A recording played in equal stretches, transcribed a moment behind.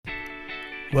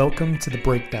Welcome to The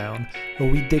Breakdown, where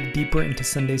we dig deeper into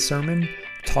Sunday's sermon,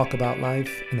 talk about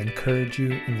life, and encourage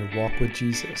you in your walk with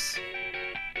Jesus.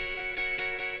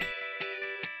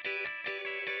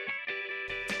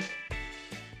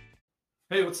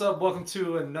 Hey, what's up? Welcome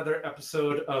to another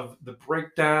episode of The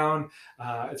Breakdown.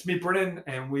 It's me, Brennan,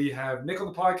 and we have Nick on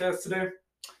the podcast today.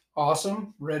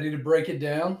 Awesome. Ready to break it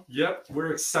down? Yep,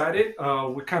 we're excited.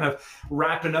 We're kind of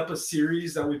wrapping up a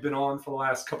series that we've been on for the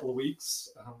last couple of weeks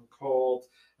called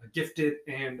Gifted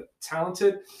and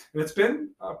Talented. And it's been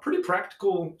a pretty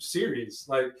practical series.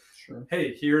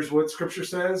 Hey, here's what Scripture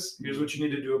says. Here's what you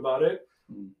need to do about it.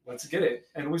 Let's get it.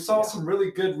 And we saw some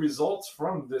really good results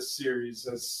from this series,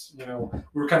 as you know,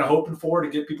 we were kind of hoping for, to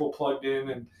get people plugged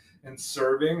in and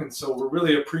serving. And so we're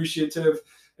really appreciative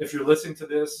if you're listening to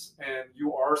this and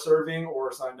you are serving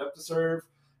or signed up to serve,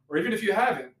 or even if you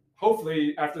haven't.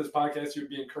 Hopefully after this podcast you'd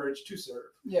be encouraged to serve.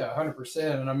 Yeah,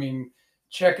 100%. And I mean,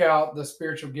 check out the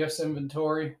spiritual gifts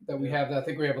inventory that we have. I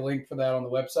think we have a link for that on the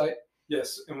website.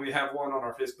 Yes, and we have one on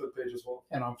our Facebook page as well.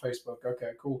 And on Facebook.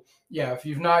 Okay, cool. Yeah, if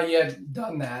you've not yet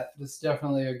done that, it's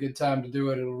definitely a good time to do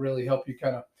it. It'll really help you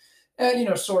kind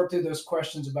of, sort through those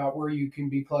questions about where you can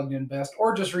be plugged in best,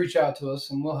 or just reach out to us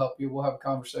and we'll help you. We'll have a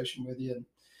conversation with you and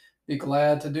be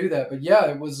glad to do that. But yeah,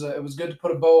 it was good to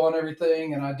put a bow on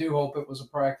everything, and I do hope it was a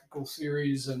practical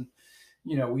series. And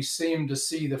we seem to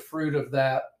see the fruit of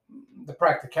that, the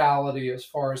practicality as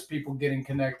far as people getting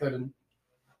connected and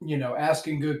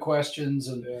asking good questions,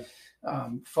 and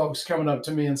folks coming up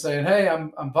to me and saying, "Hey,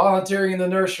 I'm volunteering in the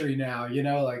nursery now."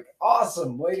 Like,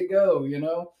 awesome, way to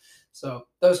go. So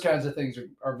those kinds of things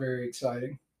are very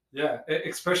exciting. Yeah,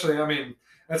 especially, I mean,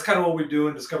 that's kind of what we do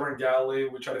in Discovering Galilee.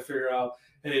 We try to figure out,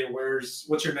 hey,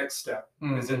 what's your next step?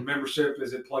 Mm-hmm. Is it membership?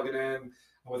 Is it plugging in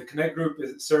with a Connect group? Is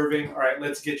it serving? All right,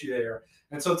 let's get you there.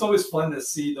 And so it's always fun to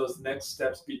see those next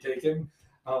steps be taken,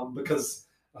 because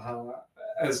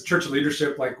as church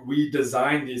leadership, we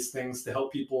design these things to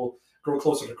help people grow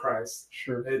closer to Christ.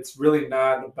 Sure. It's really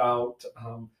not about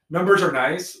numbers are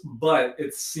nice, but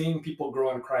it's seeing people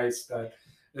grow in Christ that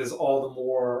is all the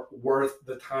more worth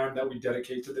the time that we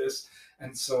dedicate to this.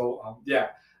 And so,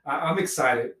 I'm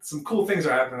excited. Some cool things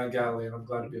are happening at Galilee, and I'm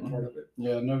glad to be a part of it.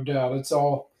 Yeah, no doubt. It's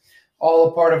all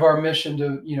a part of our mission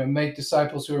to, make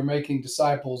disciples who are making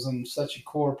disciples. And such a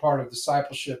core part of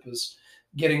discipleship is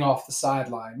getting off the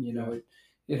sideline.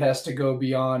 It has to go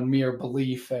beyond mere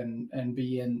belief and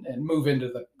move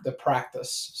into the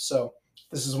practice. So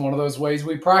this is one of those ways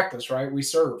we practice, right? We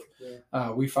serve.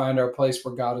 Yeah. We find our place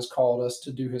where God has called us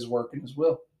to do his work and his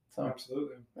will. So,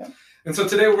 absolutely. Yeah. And so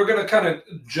today we're going to kind of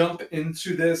jump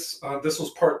into this. This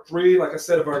was part 3, like I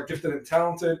said, of our Gifted and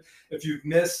Talented. If you've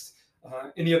missed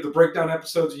any of the breakdown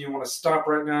episodes and you want to stop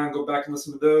right now and go back and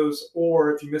listen to those,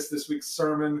 or if you missed this week's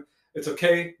sermon, it's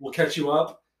okay. We'll catch you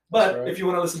up. But if you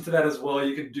want to listen to that as well,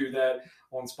 you can do that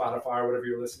on Spotify or whatever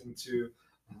you're listening to,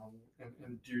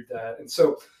 and do that. And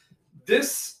so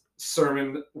this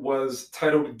sermon was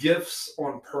titled Gifts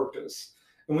on Purpose.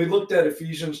 And we looked at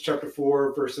Ephesians chapter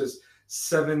 4, verses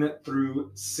 7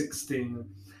 through 16.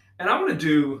 And I'm going to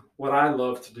do what I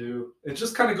love to do and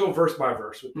just kind of go verse by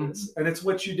verse with this. Mm-hmm. And it's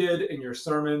what you did in your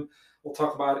sermon. We'll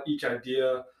talk about each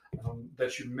idea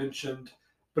that you mentioned.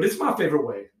 But it's my favorite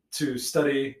way to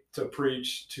study, to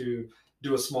preach, to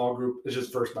do a small group. Is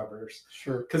just verse by verse.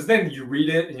 Sure. Because then you read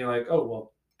it and you're like, oh,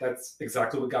 well, that's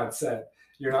exactly what God said.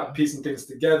 You're not piecing things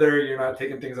together. You're not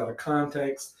taking things out of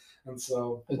context. And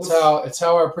so it's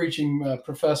how our preaching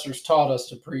professors taught us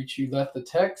to preach. You let the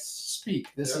text speak.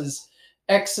 This is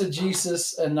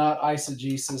exegesis and not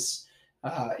eisegesis,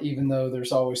 even though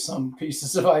there's always some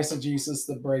pieces of eisegesis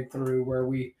that break through where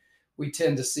we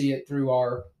tend to see it through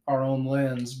our own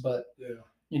lens. But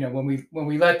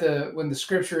when the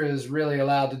scripture is really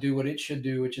allowed to do what it should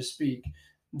do, which is speak,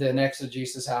 then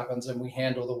exegesis happens and we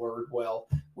handle the word well.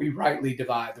 We rightly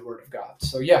divide the word of God.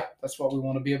 So that's what we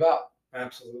want to be about.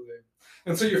 Absolutely.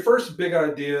 And so your first big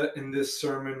idea in this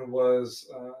sermon was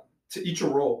to each a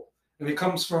role. And it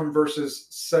comes from verses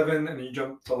 7 and you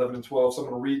jump to 11 and 12. So I'm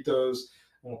going to read those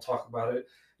and we'll talk about it.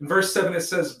 In verse 7, it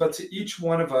says, "But to each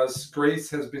one of us grace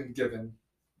has been given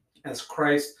as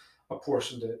Christ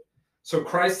apportioned it. So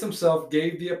Christ himself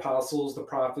gave the apostles, the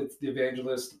prophets, the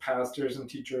evangelists, the pastors, and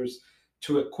teachers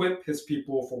to equip his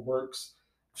people for works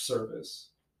of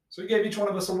service." So he gave each one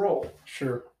of us a role.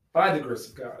 Sure. By the grace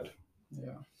of God.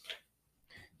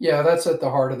 Yeah, that's at the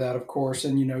heart of that, of course.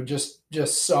 And, just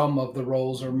some of the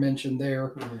roles are mentioned there.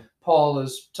 Mm-hmm. Paul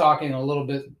is talking a little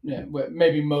bit,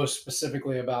 maybe most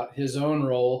specifically about his own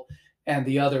role and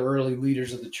the other early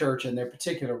leaders of the church and their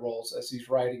particular roles as he's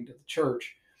writing to the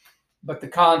church. But the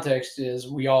context is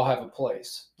we all have a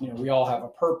place. We all have a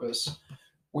purpose.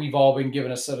 we've all been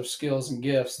given a set of skills and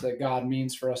gifts that God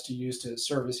means for us to use to his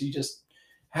service. He just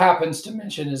happens to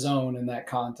mention his own in that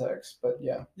context. But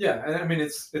yeah. Yeah, and I mean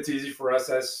it's easy for us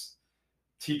as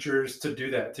teachers to do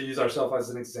that, to use ourselves as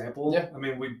an example. Yeah. I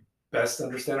mean, we best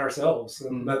understand ourselves,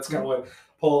 and that's kind of what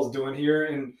Paul's doing here.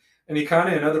 And he kind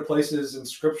of in other places in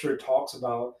Scripture talks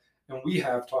about, and we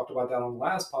have talked about that on the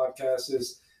last podcast,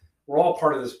 is we're all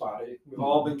part of this body. We've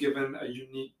all been given a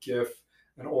unique gift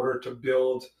in order to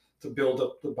build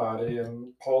up the body.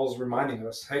 And Paul's reminding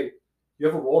us, hey, you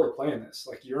have a role to play in this.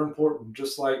 Like, you're important,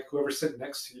 just like whoever's sitting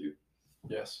next to you.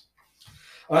 Yes.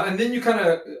 And then you kind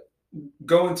of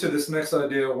go into this next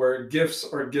idea where gifts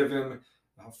are given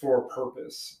for a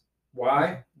purpose.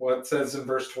 Why? Well, it says in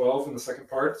verse 12 in the second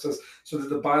part, it says, so that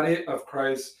the body of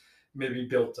Christ may be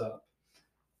built up.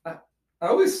 I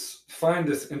always find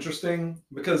this interesting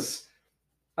because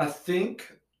I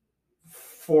think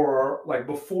for like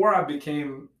before I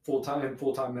became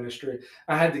full-time ministry,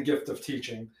 I had the gift of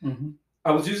teaching. Mm-hmm.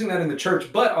 I was using that in the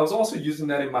church, but I was also using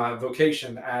that in my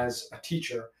vocation as a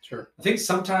teacher. Sure. I think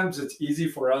sometimes it's easy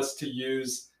for us to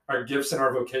use our gifts in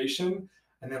our vocation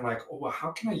and then like, oh, well,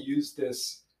 how can I use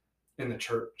this in the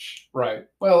church? Right.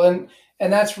 Well, and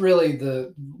that's really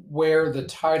where the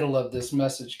title of this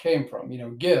message came from. You know,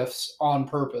 gifts on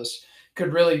purpose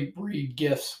could really read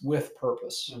gifts with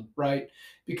purpose, right?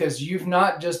 Because you've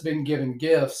not just been given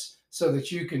gifts so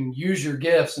that you can use your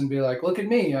gifts and be like, look at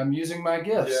me, I'm using my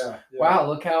gifts. Yeah. Wow,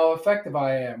 look how effective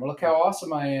I am, or look how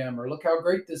awesome I am, or look how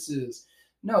great this is.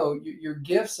 No, your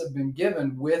gifts have been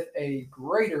given with a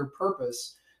greater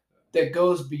purpose that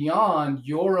goes beyond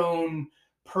your own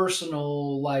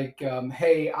personal, like,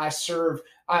 hey, I serve,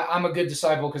 I'm a good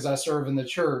disciple because I serve in the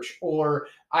church, or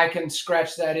I can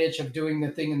scratch that itch of doing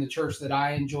the thing in the church that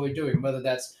I enjoy doing, whether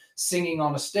that's singing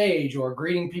on a stage or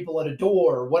greeting people at a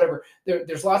door or whatever.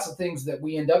 There's lots of things that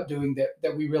we end up doing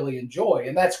that we really enjoy,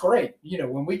 and that's great. You know,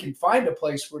 when we can find a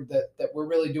place where that we're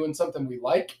really doing something we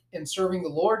like in serving the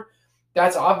Lord,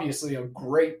 that's obviously a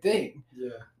great thing. Yeah.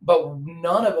 But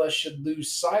none of us should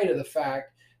lose sight of the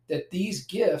fact that these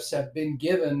gifts have been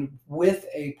given with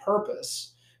a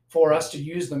purpose for us to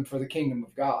use them for the kingdom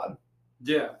of God.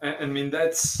 Yeah. I mean,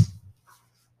 that's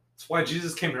why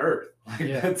Jesus came to earth. Like,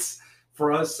 that's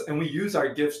for us. And we use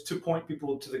our gifts to point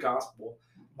people to the gospel.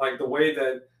 Like the way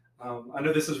that, I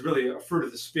know this is really a fruit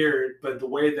of the Spirit, but the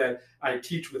way that I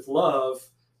teach with love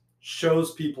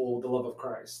shows people the love of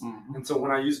Christ. Mm-hmm. And so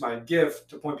when I use my gift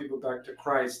to point people back to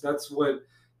Christ, that's what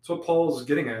Paul's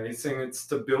getting at. He's saying it's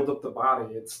to build up the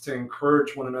body. It's to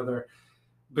encourage one another.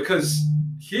 Because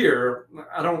here,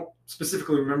 I don't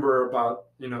specifically remember about,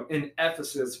 in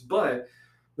Ephesus, but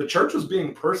the church was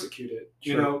being persecuted.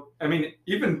 Sure. I mean,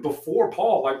 even before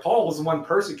Paul, like Paul was the one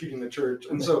persecuting the church.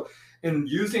 And so in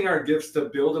using our gifts to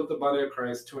build up the body of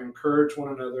Christ, to encourage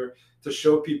one another, to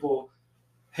show people,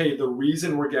 hey, the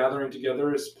reason we're gathering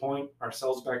together is point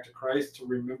ourselves back to Christ, to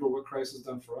remember what Christ has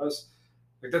done for us.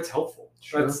 Like, that's helpful.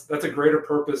 Sure. That's a greater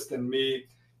purpose than me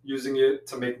using it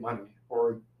to make money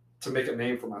or to make a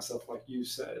name for myself, like you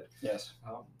said. Yes.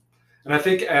 And I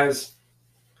think as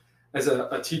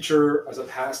a teacher, as a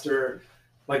pastor,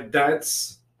 like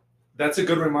that's a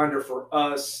good reminder for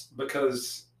us,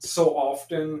 because so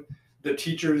often the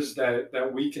teachers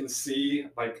that we can see,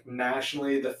 like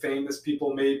nationally, the famous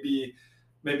people, maybe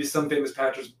some famous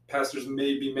pastors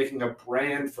may be making a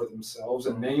brand for themselves,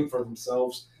 a name for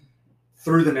themselves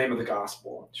through the name of the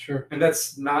gospel. Sure. And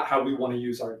that's not how we want to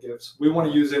use our gifts. We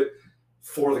want to use it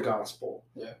for the gospel.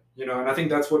 Yeah. And I think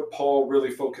that's what Paul really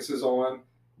focuses on.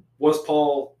 Was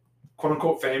Paul, quote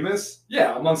unquote, famous?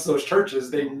 Yeah, amongst those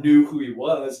churches, they knew who he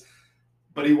was,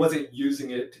 but he wasn't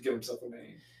using it to give himself a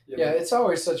name. Yeah, it's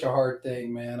always such a hard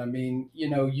thing, man. I mean,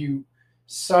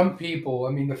 some people,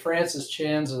 I mean, the Francis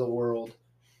Chans of the world,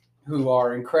 who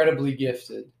are incredibly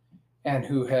gifted and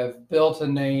who have built a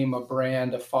name, a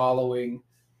brand, a following.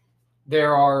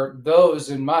 There are those,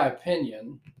 in my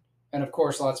opinion, and of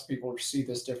course, lots of people see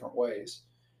this different ways,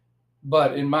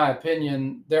 but in my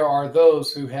opinion, there are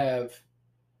those who have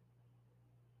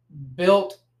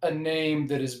built a name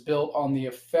that is built on the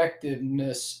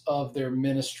effectiveness of their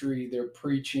ministry, their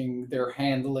preaching, their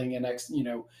handling and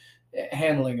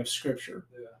handling of Scripture.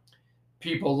 Yeah.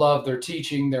 People love their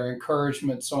teaching, their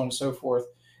encouragement, so on and so forth.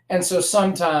 And so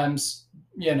sometimes,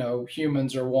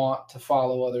 humans are wont to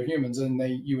follow other humans, and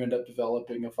you end up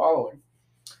developing a following.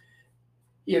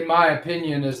 In my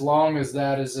opinion, as long as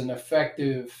that is an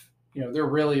effective, they're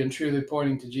really and truly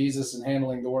pointing to Jesus and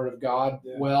handling the Word of God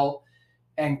well,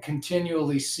 and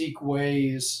continually seek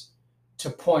ways to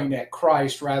point at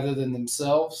Christ rather than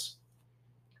themselves,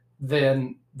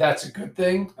 then that's a good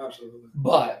thing. Absolutely.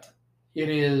 But it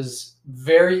is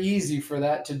very easy for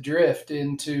that to drift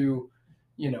into,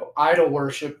 idol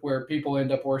worship, where people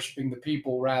end up worshiping the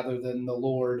people rather than the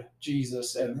Lord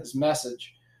Jesus and his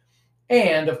message.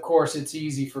 And of course, it's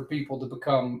easy for people to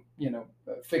become,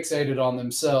 fixated on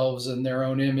themselves and their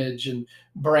own image and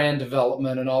brand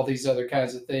development and all these other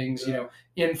kinds of things,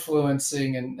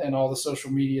 influencing and all the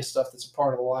social media stuff that's a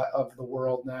part of the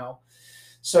world now.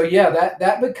 So yeah,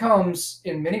 that becomes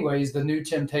in many ways the new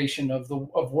temptation of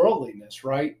worldliness,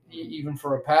 right? Even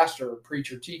for a pastor, a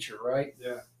preacher, teacher, right?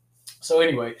 Yeah. So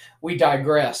anyway, we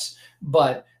digress,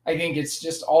 but I think it's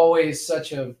just always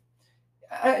such a,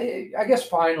 I guess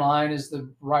fine line is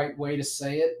the right way to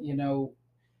say it.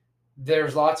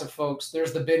 There's lots of folks.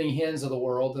 There's the Benny Hinns of the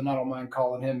world, and I don't mind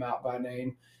calling him out by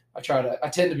name. I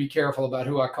tend to be careful about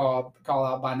who I call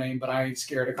out by name, but I ain't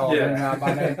scared to call him out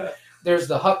by name. There's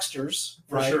the hucksters,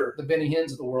 For right? sure. The Benny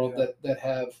Hinns of the world that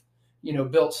have,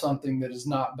 built something that is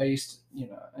not based,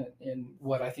 in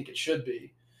what I think it should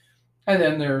be. And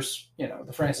then there's,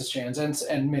 the Francis Chans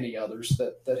and many others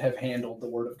that have handled the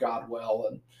Word of God well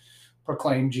and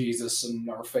proclaim Jesus and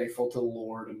are faithful to the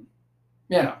Lord. And,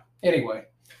 anyway.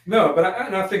 No, but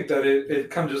I think that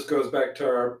it kind of just goes back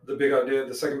to the big idea.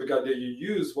 The second big idea you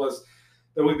used was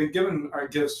that we've been given our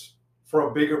gifts for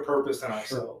a bigger purpose than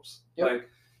ourselves. Yep. Like,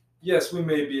 yes, we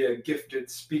may be a gifted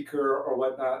speaker or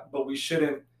whatnot, but we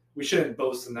shouldn't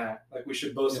boast in that. Like, we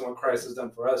should boast in what Christ has done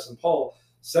for us. And Paul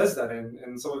says that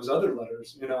in some of his other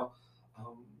letters,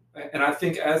 and I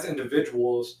think as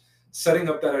individuals, setting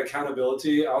up that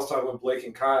accountability. I was talking with Blake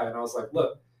and Kai, and I was like,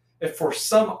 look, if for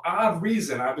some odd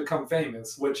reason I become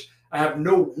famous, which I have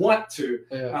no want to,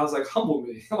 I was like, humble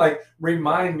me, like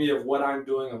remind me of what I'm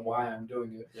doing and why I'm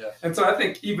doing it. Yeah. And so I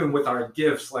think even with our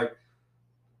gifts, like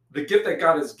the gift that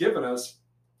God has given us,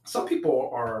 some people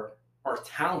are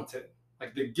talented,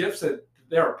 like the gifts that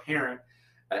they're apparent.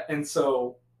 And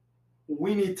so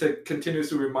we need to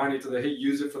continuously remind each other, hey,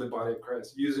 use it for the body of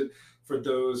Christ. Use it for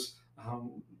those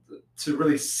to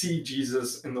really see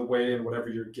Jesus in the way and whatever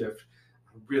your gift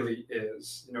really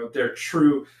is, their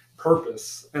true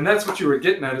purpose. And that's what you were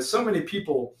getting at, is so many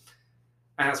people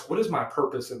ask, what is my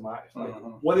purpose in life? Like,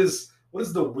 what is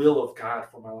the will of God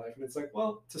for my life? And it's like,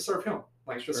 well, to serve him,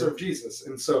 like to serve Jesus.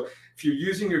 And so if you're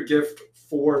using your gift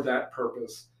for that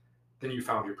purpose, then you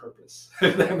found your purpose.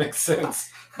 If that makes sense.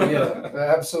 Yeah,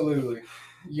 absolutely.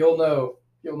 You'll know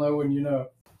when you know.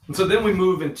 And so then we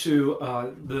move into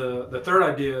the third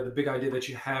idea. The big idea that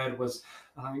you had was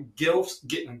gifts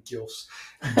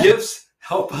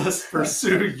help us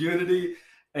pursue unity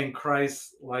and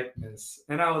Christ likeness.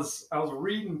 And I was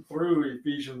reading through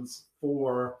Ephesians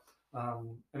 4,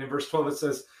 and in verse 12 it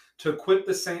says, to equip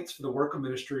the saints for the work of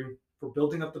ministry, for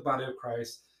building up the body of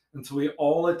Christ, until we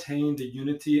all attain the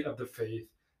unity of the faith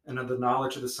and of the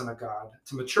knowledge of the Son of God,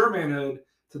 to mature manhood,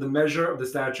 to the measure of the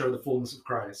stature of the fullness of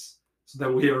Christ, so that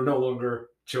we are no longer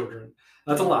children.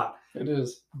 That's a lot. It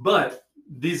is. But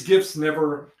these gifts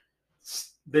never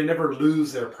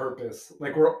lose their purpose.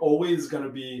 Like, we're always going to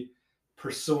be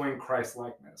pursuing Christ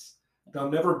likeness. They'll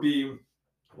never be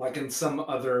like in some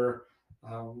other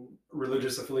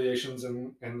religious affiliations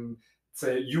and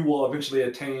say you will eventually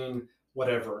attain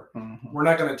whatever. Mm-hmm. We're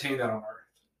not going to attain that on earth.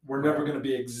 We're never going to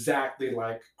be exactly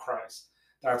like Christ.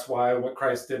 That's why what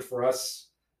Christ did for us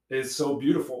is so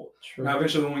beautiful. True. Now,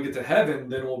 eventually when we get to heaven,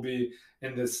 then we'll be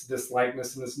in this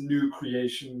likeness and this new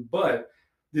creation. But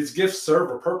these gifts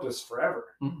serve a purpose forever,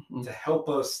 to help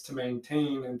us to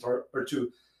maintain and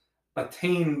to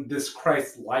attain this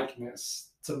Christ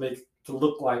likeness, to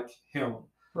look like him.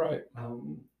 Right.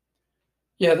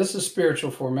 Yeah, this is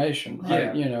spiritual formation,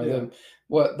 right? Yeah,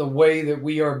 the way that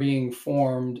we are being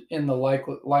formed in the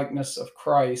likeness of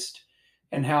Christ,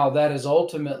 and how that is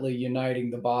ultimately uniting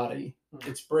the body.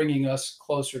 It's bringing us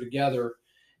closer together,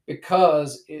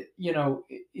 because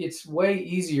it's way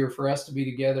easier for us to be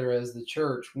together as the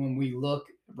church when we look,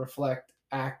 reflect,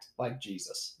 act like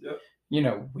Jesus. Yep.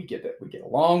 We get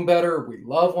along better. We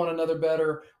love one another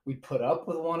better. We put up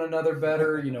with one another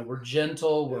better. We're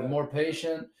gentle. We're more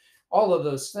patient. All of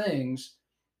those things,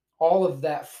 all of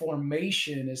that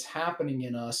formation is happening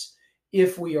in us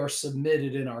if we are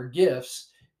submitted in our gifts,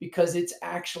 because it's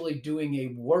actually doing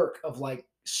a work of like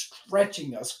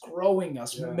stretching us, growing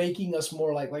us, making us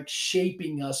more like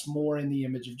shaping us more in the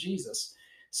image of Jesus.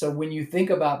 So when you think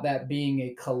about that being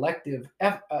a collective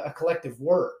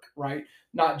work, right?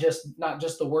 Not just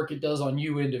the work it does on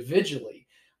you individually,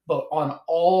 but on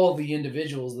all the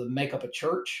individuals that make up a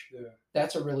church.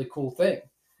 That's a really cool thing.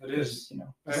 It is,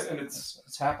 and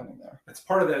it's happening there. It's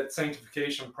part of that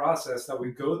sanctification process that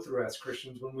we go through as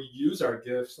Christians when we use our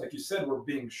gifts. Like you said, we're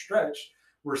being stretched.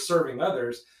 we're serving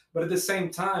others. But at the same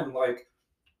time, like,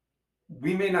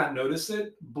 we may not notice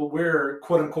it, but we're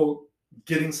quote unquote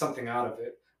getting something out of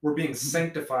it. We're being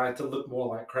sanctified to look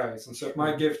more like Christ. And so if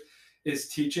my gift is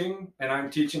teaching and I'm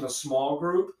teaching a small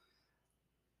group,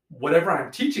 whatever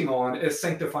I'm teaching on is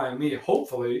sanctifying me,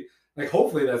 hopefully. Like,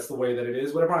 hopefully that's the way that it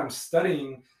is. Whatever I'm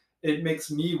studying, it makes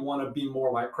me want to be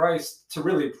more like Christ, to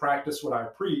really practice what I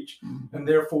preach. And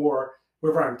therefore,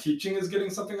 whoever I'm teaching is getting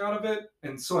something out of it,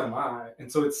 and so am I.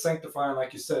 And so it's sanctifying,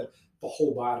 like you said, the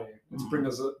whole body. It's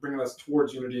bringing us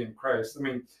towards unity in Christ. I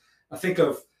mean, I think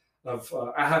of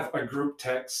I have a group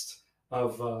text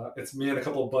of it's me and a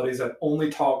couple of buddies that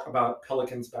only talk about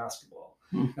Pelicans basketball.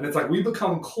 And it's like we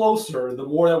become closer the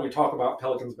more that we talk about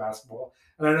Pelicans basketball.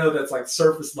 And I know that's like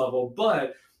surface level,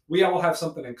 but we all have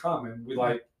something in common. We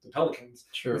like the Pelicans.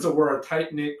 Sure. And so we're a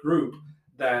tight-knit group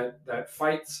that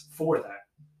fights for that.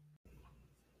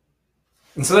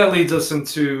 And so that leads us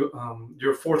into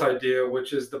your fourth idea,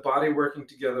 which is the body working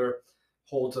together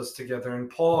holds us together. And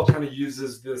Paul kind of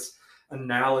uses this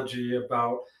analogy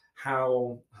about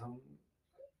how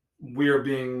we are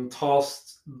being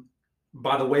tossed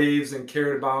by the waves and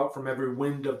carried about from every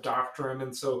wind of doctrine.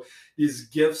 And so these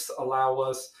gifts allow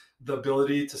us the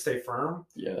ability to stay firm,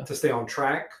 to stay on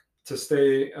track, to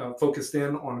stay focused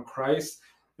in on Christ.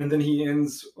 And then he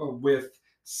ends with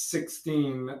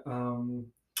 16.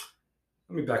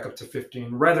 Let me back up to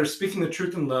 15. Rather, speaking the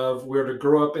truth in love, we are to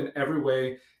grow up in every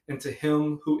way into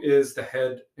him who is the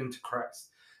head, into Christ,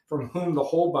 from whom the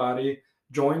whole body,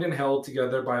 joined and held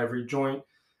together by every joint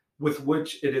with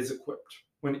which it is equipped,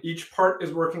 when each part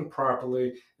is working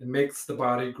properly, it makes the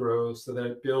body grow so that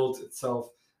it builds itself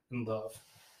in love.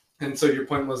 And so your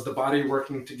point was the body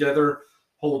working together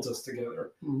holds us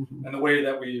together. And the way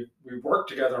that we work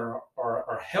together,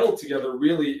 are held together,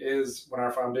 really is when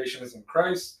our foundation is in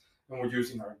Christ and we're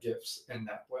using our gifts in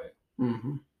that way.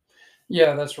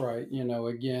 Yeah, that's right.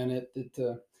 Again,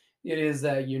 it is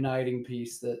that uniting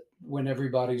piece, that when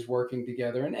everybody's working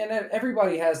together, and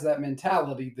everybody has that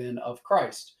mentality then of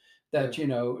Christ, that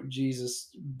Jesus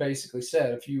basically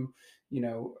said, if you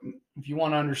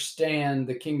want to understand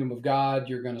the kingdom of God,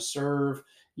 you're going to serve.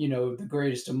 The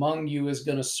greatest among you is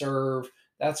going to serve.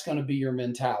 That's going to be your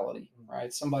mentality,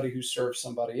 right? Somebody who serves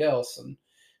somebody else. And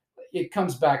it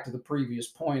comes back to the previous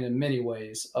point in many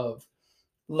ways of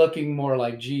looking more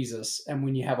like Jesus. And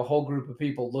when you have a whole group of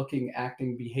people looking,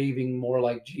 acting, behaving more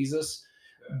like Jesus,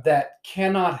 that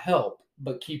cannot help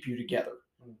but keep you together.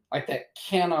 Like, that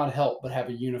cannot help but have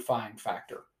a unifying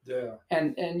factor.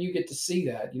 And you get to see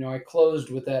that. I closed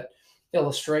with that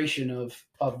illustration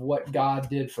of what God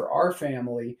did for our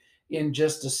family in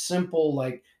just a simple,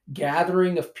 like,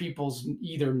 gathering of people's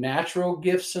either natural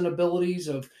gifts and abilities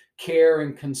of care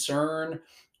and concern,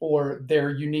 or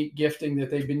their unique gifting that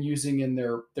they've been using in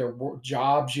their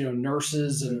jobs,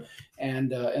 nurses,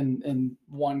 and in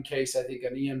one case, I think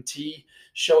an EMT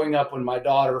showing up when my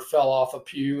daughter fell off a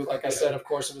pew. Like I said, of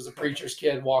course, it was a preacher's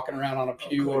kid walking around on a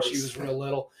pew when she was real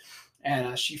little.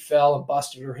 And she fell and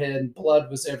busted her head, and blood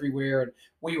was everywhere. And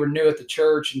we were new at the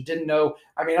church and didn't know.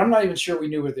 I mean, I'm not even sure we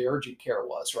knew where the urgent care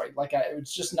was, right? Like, it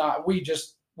was just not, we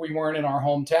weren't in our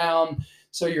hometown.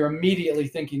 So you're immediately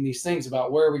thinking these things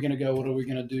about, where are we going to go? What are we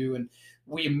going to do? And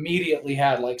we immediately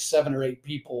had like 7 or 8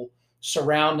 people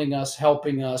surrounding us,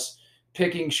 helping us,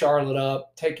 picking Charlotte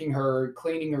up, taking her,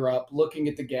 cleaning her up, looking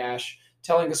at the gash,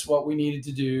 telling us what we needed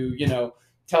to do,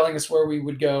 telling us where we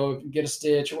would go, get a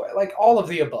stitch, like all of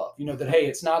the above, that, hey,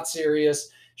 it's not serious.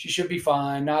 She should be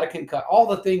fine, not a concussion, all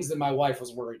the things that my wife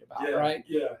was worried about, right?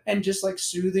 And just like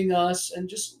soothing us and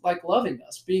just like loving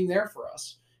us, being there for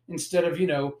us, instead of,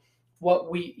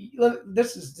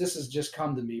 this has just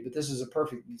come to me, but this is a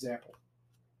perfect example.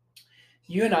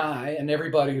 You and I, and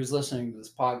everybody who's listening to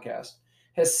this podcast,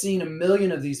 has seen a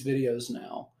million of these videos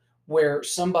now where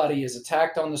somebody is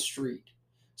attacked on the street,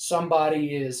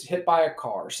 somebody is hit by a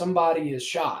car, somebody is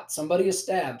shot, somebody is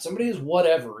stabbed, somebody is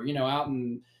whatever, out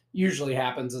in, usually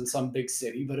happens in some big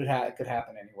city, but it could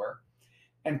happen anywhere.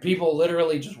 And people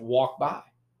literally just walk by.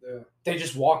 They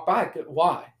just walk by.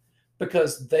 Why?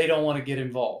 Because they don't want to get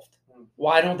involved.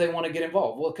 Why don't they want to get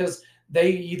involved? Well, because they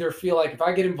either feel like, if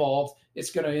I get involved,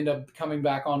 it's going to end up coming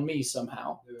back on me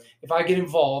somehow. If I get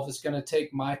involved, it's going to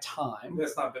take my time.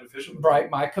 That's not beneficial. Right.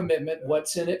 My commitment.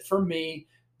 What's in it for me?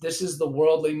 This is the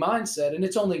worldly mindset, and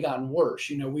it's only gotten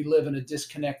worse. We live in a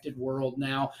disconnected world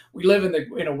now. We live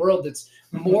in a world that's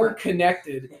more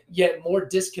connected, yet more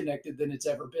disconnected than it's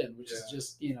ever been, which is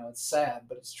just, it's sad,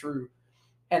 but it's true.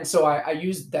 And so I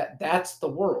use that. That's the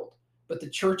world, but the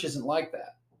church isn't like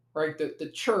that, right? The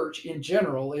church in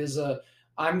general is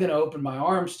I'm going to open my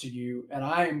arms to you, and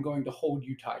I am going to hold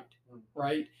you tight,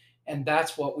 right? And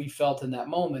that's what we felt in that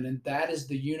moment. And that is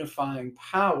the unifying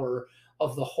power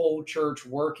of the whole church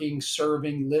working,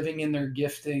 serving, living in their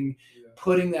gifting,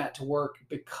 putting that to work,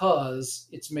 because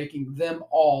it's making them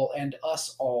all and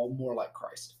us all more like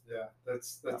Christ. Yeah,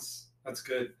 that's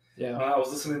good. Yeah. I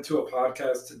was listening to a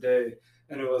podcast today,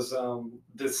 and it was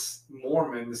this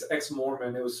Mormon, this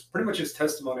ex-Mormon. It was pretty much his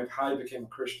testimony of how he became a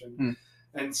Christian.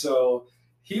 And so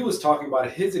he was talking about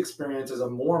his experience as a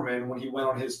Mormon when he went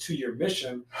on his 2-year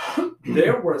mission.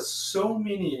 There were so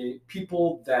many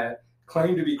people that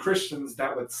claimed to be Christians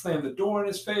that would slam the door in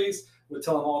his face, would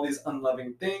tell him all these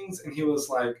unloving things. And he was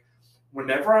like,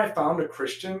 whenever I found a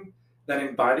Christian that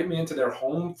invited me into their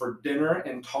home for dinner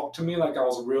and talked to me like I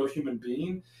was a real human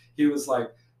being, he was like,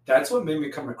 that's what made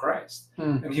me come to Christ.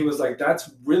 And he was like,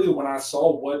 that's really when I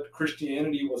saw what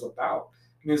Christianity was about.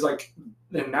 And he was like,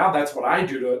 and now that's what I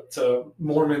do to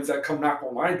Mormons that come knock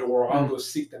on my door, or I'll go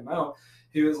seek them out.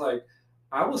 He was like,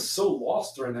 I was so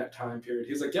lost during that time period.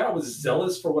 He's like, yeah, I was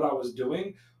zealous for what I was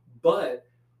doing, but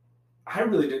I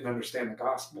really didn't understand the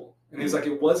gospel. And he's like,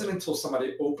 it wasn't until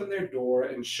somebody opened their door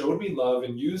and showed me love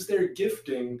and used their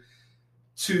gifting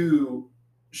to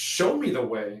show me the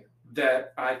way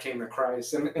that I came to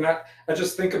Christ. And I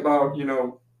just think about,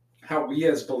 how we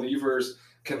as believers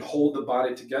can hold the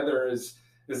body together is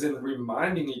in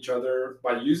reminding each other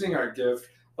by using our gift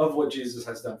of what Jesus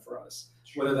has done for us.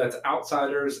 Whether that's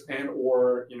outsiders and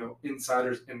or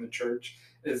insiders in the church,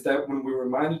 is that when we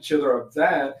remind each other of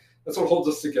that, that's what holds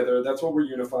us together. That's what we're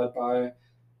unified by.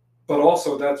 But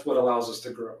also that's what allows us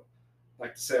to grow.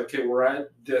 Like to say, okay, we're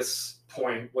at this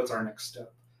point. What's our next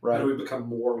step? Right. How do we become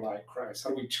more like Christ?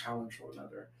 How do we challenge one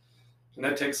another? And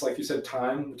that takes, like you said,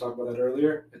 time. We talked about that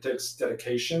earlier. It takes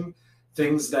dedication.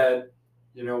 Things that,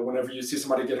 whenever you see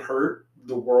somebody get hurt,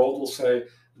 the world will say,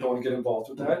 I don't want to get involved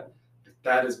with that.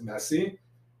 That is messy.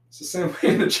 It's the same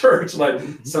way in the church. Like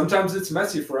sometimes it's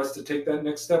messy for us to take that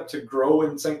next step to grow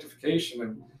in sanctification.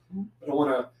 And I don't want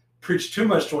to preach too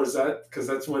much towards that, because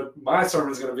that's what my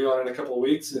sermon is going to be on in a couple of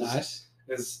weeks.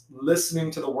 Is listening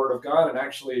to the Word of God and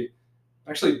actually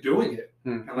doing it,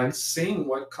 and like seeing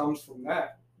what comes from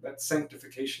that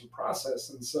sanctification process.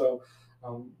 And so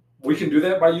we can do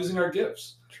that by using our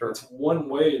gifts. Sure. It's one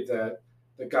way that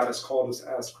God has called us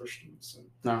as Christians.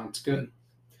 No, it's good.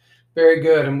 Very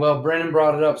good. And well, Brennan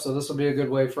brought it up, so this will be a good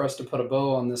way for us to put a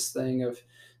bow on this thing of,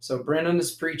 so Brennan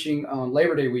is preaching on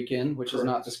Labor Day weekend, which is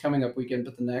not this coming up weekend,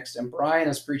 but the next. And Brian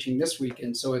is preaching this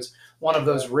weekend. So it's one of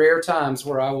those rare times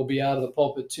where I will be out of the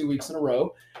pulpit 2 weeks in a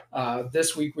row.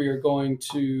 This week we are going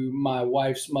to my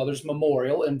wife's mother's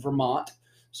memorial in Vermont.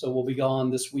 So we'll be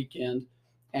gone this weekend.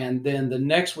 And then the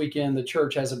next weekend, the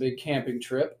church has a big camping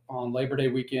trip on Labor Day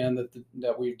weekend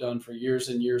that we've done for years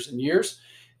and years and years.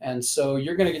 And so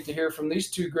you're going to get to hear from these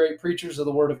two great preachers of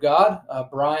the Word of God,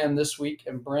 Brian this week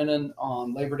and Brennan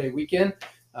on Labor Day weekend.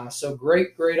 So great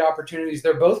opportunities.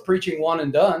 They're both preaching one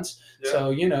and dones. Yeah. So,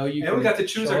 we got to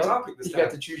choose our topic this time. You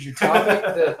got to choose your topic.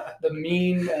 The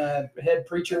mean head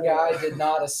preacher guy did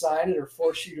not assign it or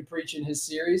force you to preach in his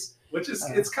series. Which is,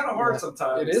 it's kind of hard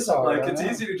sometimes. It is hard. Like, it's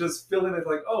easy to just fill in it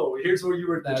like, oh, here's where you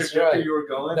were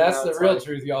going. That's the real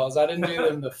truth, y'all, is I didn't do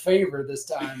them the favor this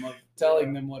time of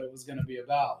telling them what it was going to be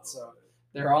about. So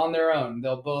they're on their own.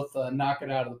 They'll both knock it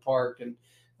out of the park. And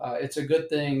it's a good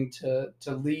thing to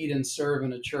lead and serve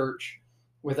in a church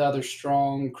with other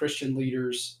strong Christian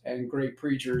leaders and great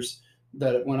preachers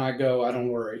that when I go, I don't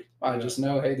worry. I just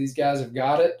know, hey, these guys have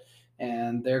got it,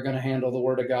 and they're going to handle the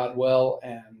Word of God well,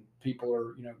 and people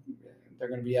are, they're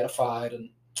going to be edified, and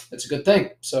it's a good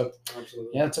thing. So,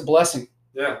 absolutely. Yeah, it's a blessing.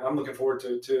 Yeah, I'm looking forward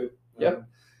to it too. Yep.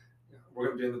 We're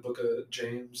going to be in the book of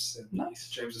James. And nice.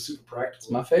 James is super practical.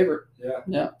 It's my favorite.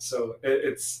 Yeah. So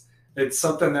it's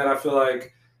something that I feel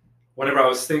like whenever I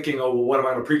was thinking, oh, well, what am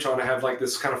I going to preach on? I have like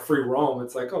this kind of free roam.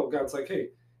 It's like, oh, God's like, hey,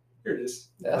 here it is.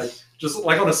 Yes. Like, just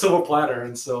like on a silver platter.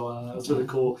 And so it was really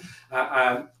cool.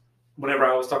 Whenever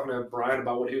I was talking to Brian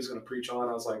about what he was going to preach on,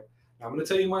 I was like, I'm going to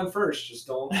tell you mine first. Just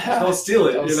don't steal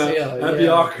it. That'd be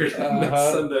awkward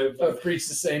next Sunday. But preach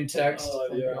the same text.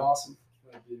 That'd be awesome.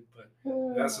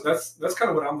 Yeah, so that's kind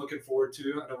of what I'm looking forward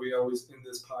to. I know we always end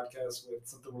this podcast with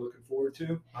something we're looking forward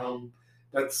to.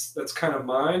 That's kind of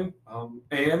mine,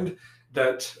 and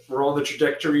that we're on the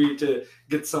trajectory to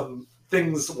get some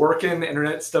things working,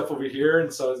 internet stuff over here,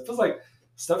 and so it feels like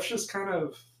stuff's just kind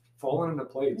of falling into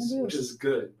place, which is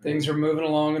good. Things are moving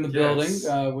along in the building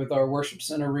with our worship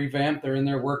center revamp. They're in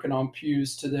there working on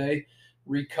pews today,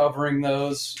 recovering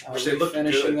those,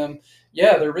 finishing them.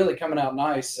 Yeah, they're really coming out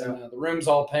nice. Yeah. And the room's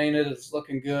all painted. It's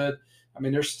looking good. I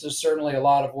mean, there's certainly a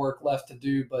lot of work left to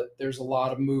do, but there's a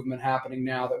lot of movement happening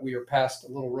now that we are past the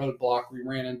little roadblock we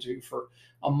ran into for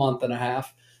a month and a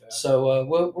half. Yeah. So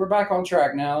we're back on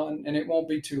track now, and it won't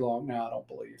be too long now, I don't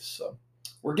believe. So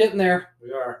we're getting there.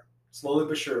 We are, slowly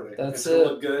but surely. That's it's gonna it.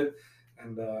 look good,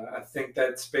 and I think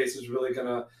that space is really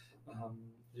gonna,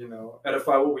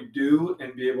 edify what we do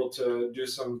and be able to do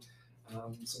some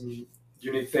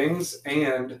unique things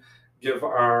and give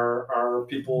our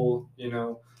people,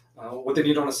 what they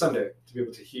need on a Sunday to be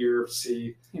able to hear,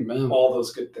 see Amen. all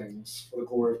those good things for the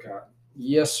glory of God.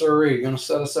 Yes, sir. You're going to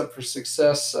set us up for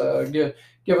success.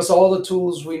 Give us all the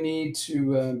tools we need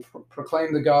to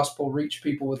proclaim the gospel, reach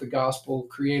people with the gospel,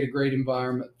 create a great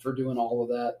environment for doing all of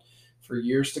that for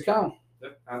years to come.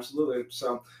 Yep, absolutely.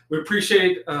 So we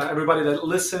appreciate everybody that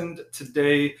listened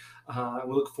today.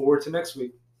 We look forward to next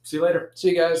week. See you later. See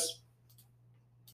you guys.